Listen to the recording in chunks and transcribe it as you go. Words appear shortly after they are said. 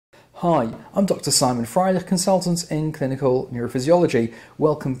Hi, I'm Dr. Simon Freilich, consultant in clinical neurophysiology.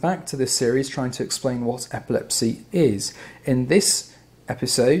 Welcome back to this series trying to explain what epilepsy is. In this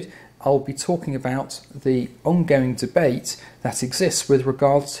episode, I'll be talking about the ongoing debate that exists with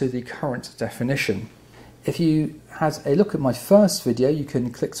regard to the current definition. If you had a look at my first video, you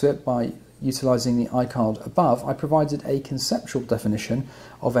can click to it by utilising the iCard above. I provided a conceptual definition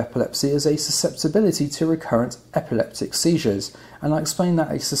of epilepsy as a susceptibility to recurrent epileptic seizures, and I explained that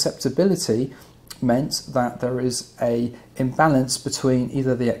a susceptibility meant that there is an imbalance between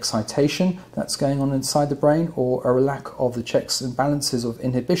either the excitation that's going on inside the brain or a lack of the checks and balances of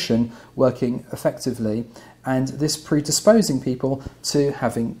inhibition working effectively, and this predisposing people to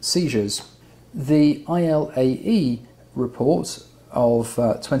having seizures. The ILAE report of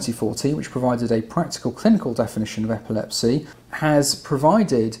 2014, which provided a practical clinical definition of epilepsy, has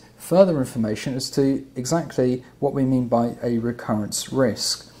provided further information as to exactly what we mean by a recurrence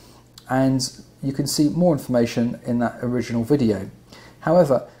risk, and you can see more information in that original video.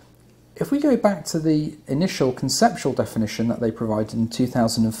 However, if we go back to the initial conceptual definition that they provided in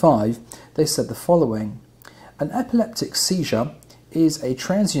 2005, they said the following: an epileptic seizure is a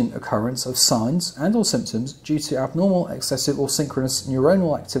transient occurrence of signs and or symptoms due to abnormal, excessive or synchronous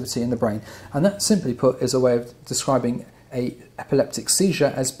neuronal activity in the brain. And that, simply put, is a way of describing an epileptic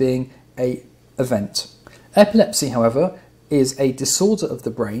seizure as being an event. Epilepsy, however, is a disorder of the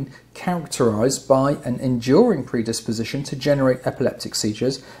brain characterised by an enduring predisposition to generate epileptic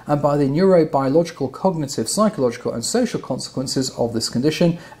seizures and by the neurobiological, cognitive, psychological and social consequences of this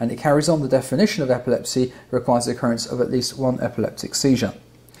condition, and it carries on the definition of epilepsy requires the occurrence of at least one epileptic seizure.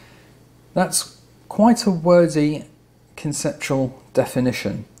 That's quite a wordy conceptual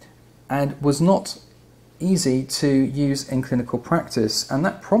definition and was not easy to use in clinical practice, and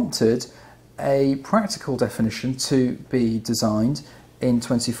that prompted a practical definition to be designed in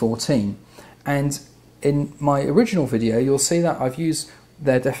 2014. And in my original video, you'll see that I've used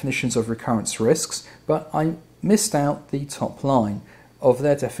their definitions of recurrence risks, but I missed out the top line of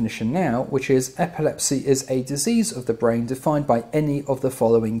their definition now, which is epilepsy is a disease of the brain defined by any of the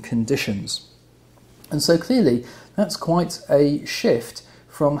following conditions. And so clearly that's quite a shift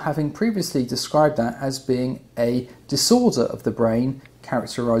from having previously described that as being a disorder of the brain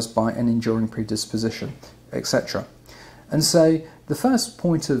characterised by an enduring predisposition, etc. And so the first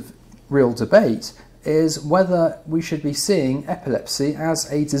point of real debate is whether we should be seeing epilepsy as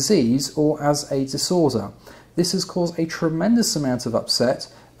a disease or as a disorder. This has caused a tremendous amount of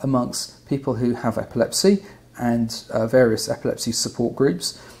upset amongst people who have epilepsy and various epilepsy support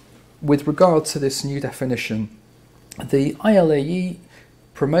groups with regard to this new definition. The ILAE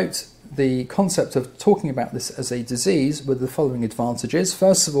promote the concept of talking about this as a disease with the following advantages.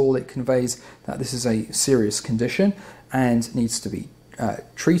 First of all, it conveys that this is a serious condition and needs to be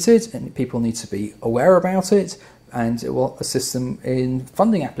treated, and people need to be aware about it, and it will assist them in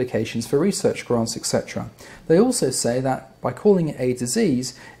funding applications for research grants, etc. They also say that by calling it a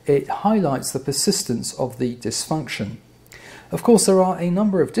disease, it highlights the persistence of the dysfunction. Of course, there are a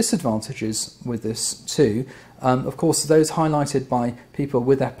number of disadvantages with this too. Of course, those highlighted by people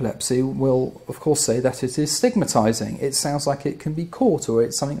with epilepsy will, of course, say that it is stigmatising. It sounds like it can be caught, or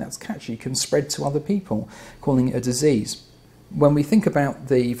it's something that's catchy, can spread to other people, calling it a disease. When we think about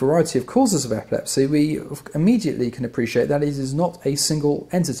the variety of causes of epilepsy, we immediately can appreciate that it is not a single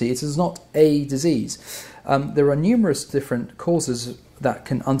entity, it is not a disease. There are numerous different causes that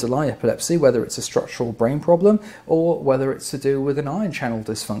can underlie epilepsy, whether it's a structural brain problem or whether it's to do with an ion channel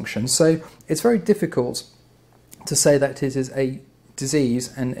dysfunction. So it's very difficult to say that it is a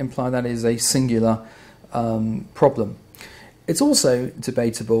disease and imply that it is a singular problem. It's also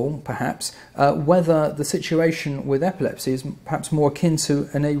debatable, perhaps, whether the situation with epilepsy is perhaps more akin to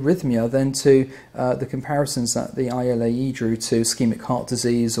an arrhythmia than to the comparisons that the ILAE drew to ischemic heart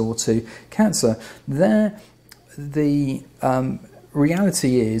disease or to cancer. There, the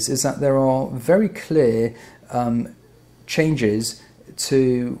reality is that there are very clear changes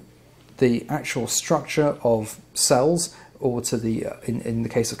to the actual structure of cells, or to the in the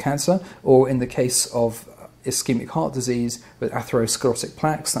case of cancer, or in the case of ischemic heart disease with atherosclerotic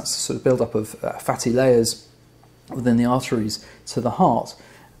plaques, that's the sort of build-up of fatty layers within the arteries to the heart,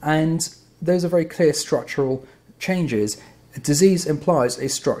 and those are very clear structural changes. Disease implies a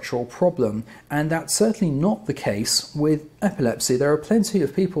structural problem, and that's certainly not the case with epilepsy. There are plenty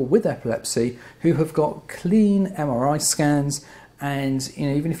of people with epilepsy who have got clean MRI scans, and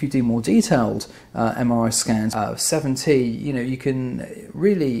even if you do more detailed MRI scans of 7T, you can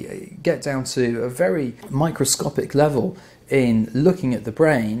really get down to a very microscopic level in looking at the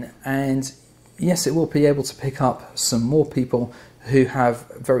brain, and yes, it will be able to pick up some more people who have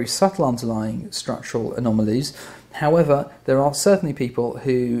very subtle underlying structural anomalies. However, there are certainly people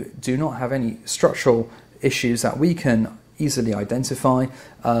who do not have any structural issues that we can easily identify.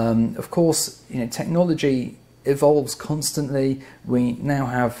 Of course, technology evolves constantly. We now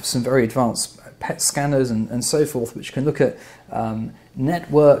have some very advanced PET scanners and so forth, which can look at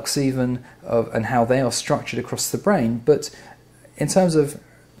networks even and how they are structured across the brain. But in terms of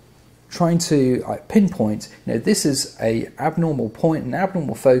trying to pinpoint, this is an abnormal point, an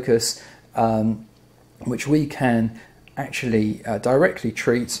abnormal focus, which we can actually directly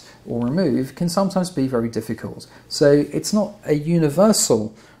treat or remove, can sometimes be very difficult. So it's not a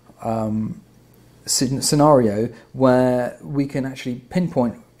universal scenario where we can actually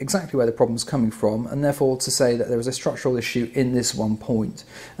pinpoint exactly where the problem's coming from, and therefore to say that there is a structural issue in this one point.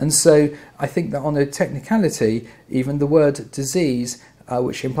 And so I think that on a technicality, even the word disease,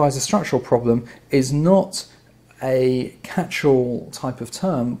 which implies a structural problem, is not a catch-all type of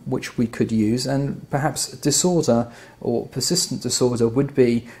term which we could use, and perhaps disorder or persistent disorder would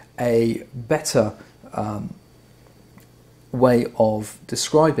be a better way of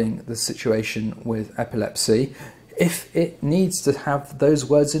describing the situation with epilepsy, if it needs to have those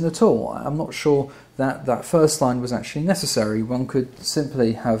words in at all. I'm not sure that that first line was actually necessary. One could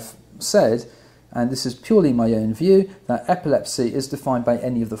simply have said, and this is purely my own view, that epilepsy is defined by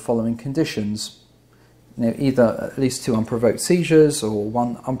any of the following conditions. Either at least 2 unprovoked seizures, or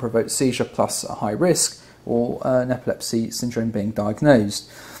 1 unprovoked seizure plus a high risk, or an epilepsy syndrome being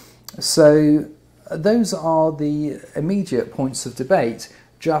diagnosed. So those are the immediate points of debate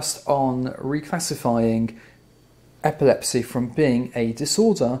just on reclassifying epilepsy from being a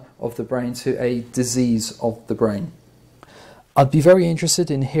disorder of the brain to a disease of the brain. I'd be very interested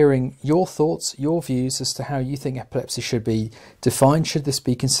in hearing your thoughts, your views as to how you think epilepsy should be defined. Should this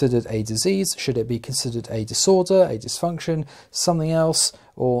be considered a disease? Should it be considered a disorder, a dysfunction, something else,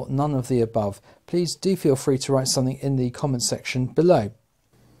 or none of the above? Please do feel free to write something in the comment section below.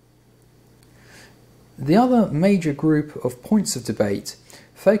 The other major group of points of debate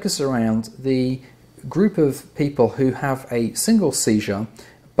focus around the group of people who have a single seizure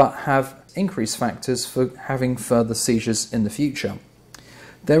but have increased factors for having further seizures in the future.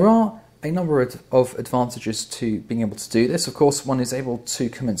 There are a number of advantages to being able to do this. Of course, one is able to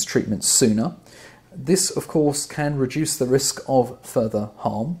commence treatment sooner. This, of course, can reduce the risk of further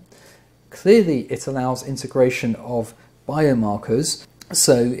harm. Clearly, it allows integration of biomarkers.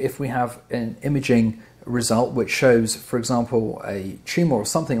 So if we have an imaging result which shows, for example, a tumour or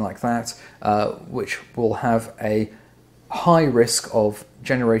something like that, which will have a high risk of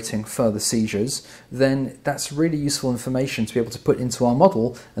generating further seizures, then that's really useful information to be able to put into our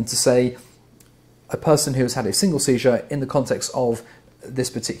model and to say a person who has had a single seizure in the context of this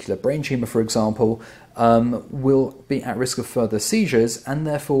particular brain tumour, for example, will be at risk of further seizures and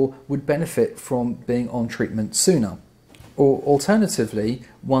therefore would benefit from being on treatment sooner. Or alternatively,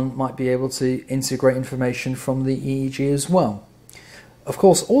 one might be able to integrate information from the EEG as well. Of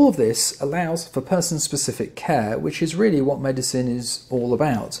course, all of this allows for person-specific care, which is really what medicine is all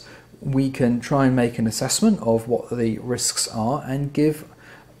about. We can try and make an assessment of what the risks are and give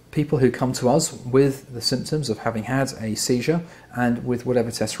people who come to us with the symptoms of having had a seizure and with whatever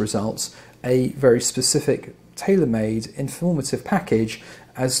test results, a very specific, tailor-made, informative package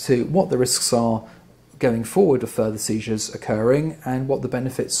as to what the risks are going forward of further seizures occurring and what the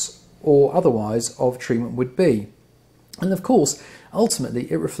benefits or otherwise of treatment would be. And of course,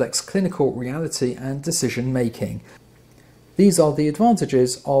 ultimately it reflects clinical reality and decision making. These are the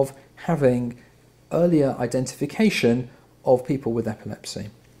advantages of having earlier identification of people with epilepsy.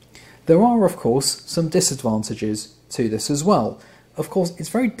 There are, of course, some disadvantages to this as well. Of course, it's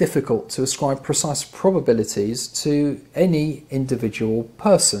very difficult to ascribe precise probabilities to any individual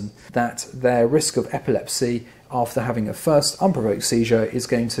person that their risk of epilepsy after having a first unprovoked seizure is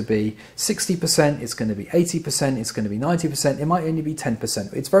going to be 60%, it's going to be 80%, it's going to be 90%, it might only be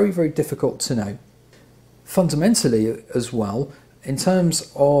 10%. It's very, very difficult to know. Fundamentally as well, in terms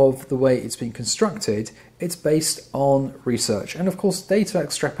of the way it's been constructed, it's based on research and of course data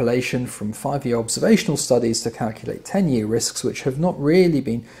extrapolation from 5-year observational studies to calculate 10-year risks, which have not really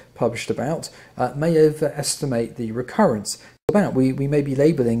been published about, may overestimate the recurrence. We may be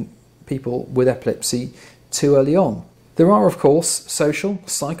labelling people with epilepsy too early on. There are, of course, social,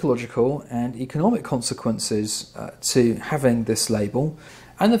 psychological and economic consequences to having this label.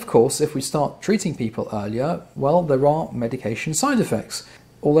 And of course, if we start treating people earlier, well, there are medication side effects.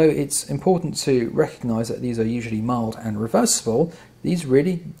 Although it's important to recognise that these are usually mild and reversible, these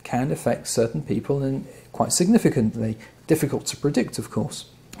really can affect certain people and quite significantly. Difficult to predict, of course.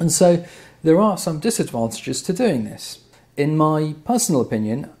 And so there are some disadvantages to doing this. In my personal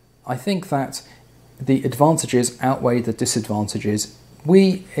opinion, I think that the advantages outweigh the disadvantages.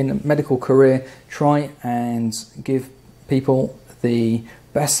 We, in a medical career, try and give people the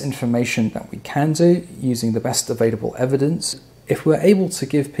best information that we can do using the best available evidence. If we're able to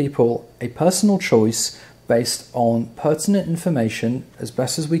give people a personal choice based on pertinent information as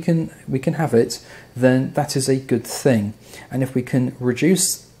best as we can have it, then that is a good thing. And if we can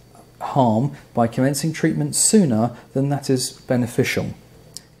reduce harm by commencing treatment sooner, then that is beneficial.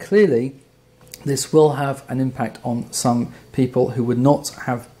 Clearly, this will have an impact on some people who would not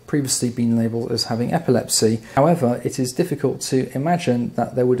have previously been labelled as having epilepsy. However, it is difficult to imagine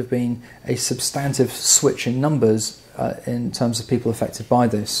that there would have been a substantive switch in numbers in terms of people affected by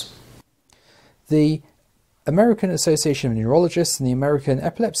this. The American Association of Neurologists and the American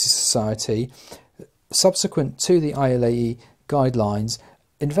Epilepsy Society, subsequent to the ILAE guidelines,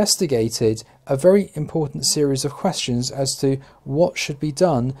 investigated a very important series of questions as to what should be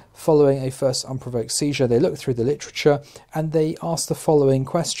done following a first unprovoked seizure. They looked through the literature and they asked the following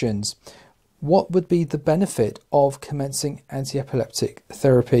questions. What would be the benefit of commencing anti-epileptic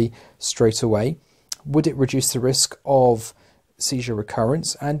therapy straight away? Would it reduce the risk of seizure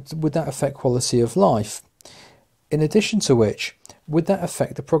recurrence, and would that affect quality of life? In addition to which, would that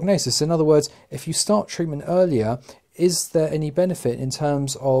affect the prognosis? In other words, if you start treatment earlier, is there any benefit in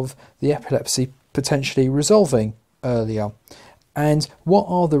terms of the epilepsy potentially resolving earlier? And what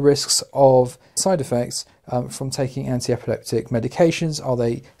are the risks of side effects from taking anti-epileptic medications? Are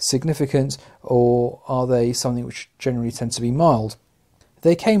they significant, or are they something which generally tend to be mild?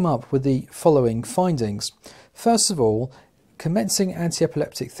 They came up with the following findings. First of all, commencing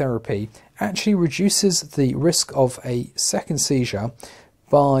anti-epileptic therapy actually reduces the risk of a second seizure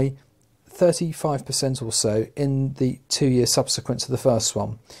by 35% or so in the 2 years subsequent to the first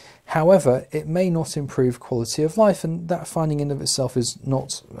one. However, it may not improve quality of life, and that finding in of itself is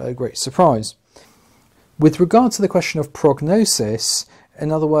not a great surprise. With regard to the question of prognosis,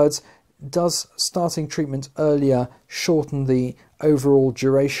 in other words, does starting treatment earlier shorten the overall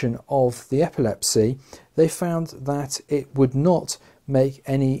duration of the epilepsy? They found that it would not make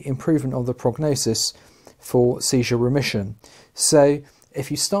any improvement of the prognosis for seizure remission. So if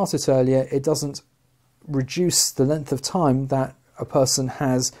you start it earlier, it doesn't reduce the length of time that a person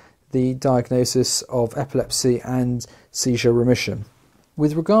has the diagnosis of epilepsy and seizure remission.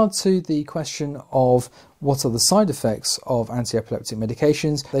 With regard to the question of what are the side effects of anti-epileptic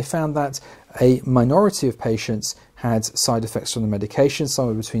medications, they found that a minority of patients had side effects from the medication,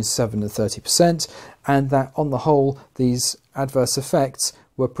 somewhere between 7 and 30%, and that on the whole these adverse effects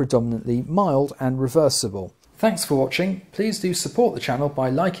were predominantly mild and reversible. Thanks for watching. Please do support the channel by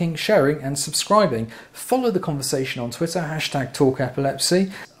liking, sharing and subscribing. Follow the conversation on Twitter,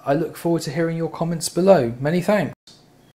 #TalkEpilepsy. I look forward to hearing your comments below. Many thanks.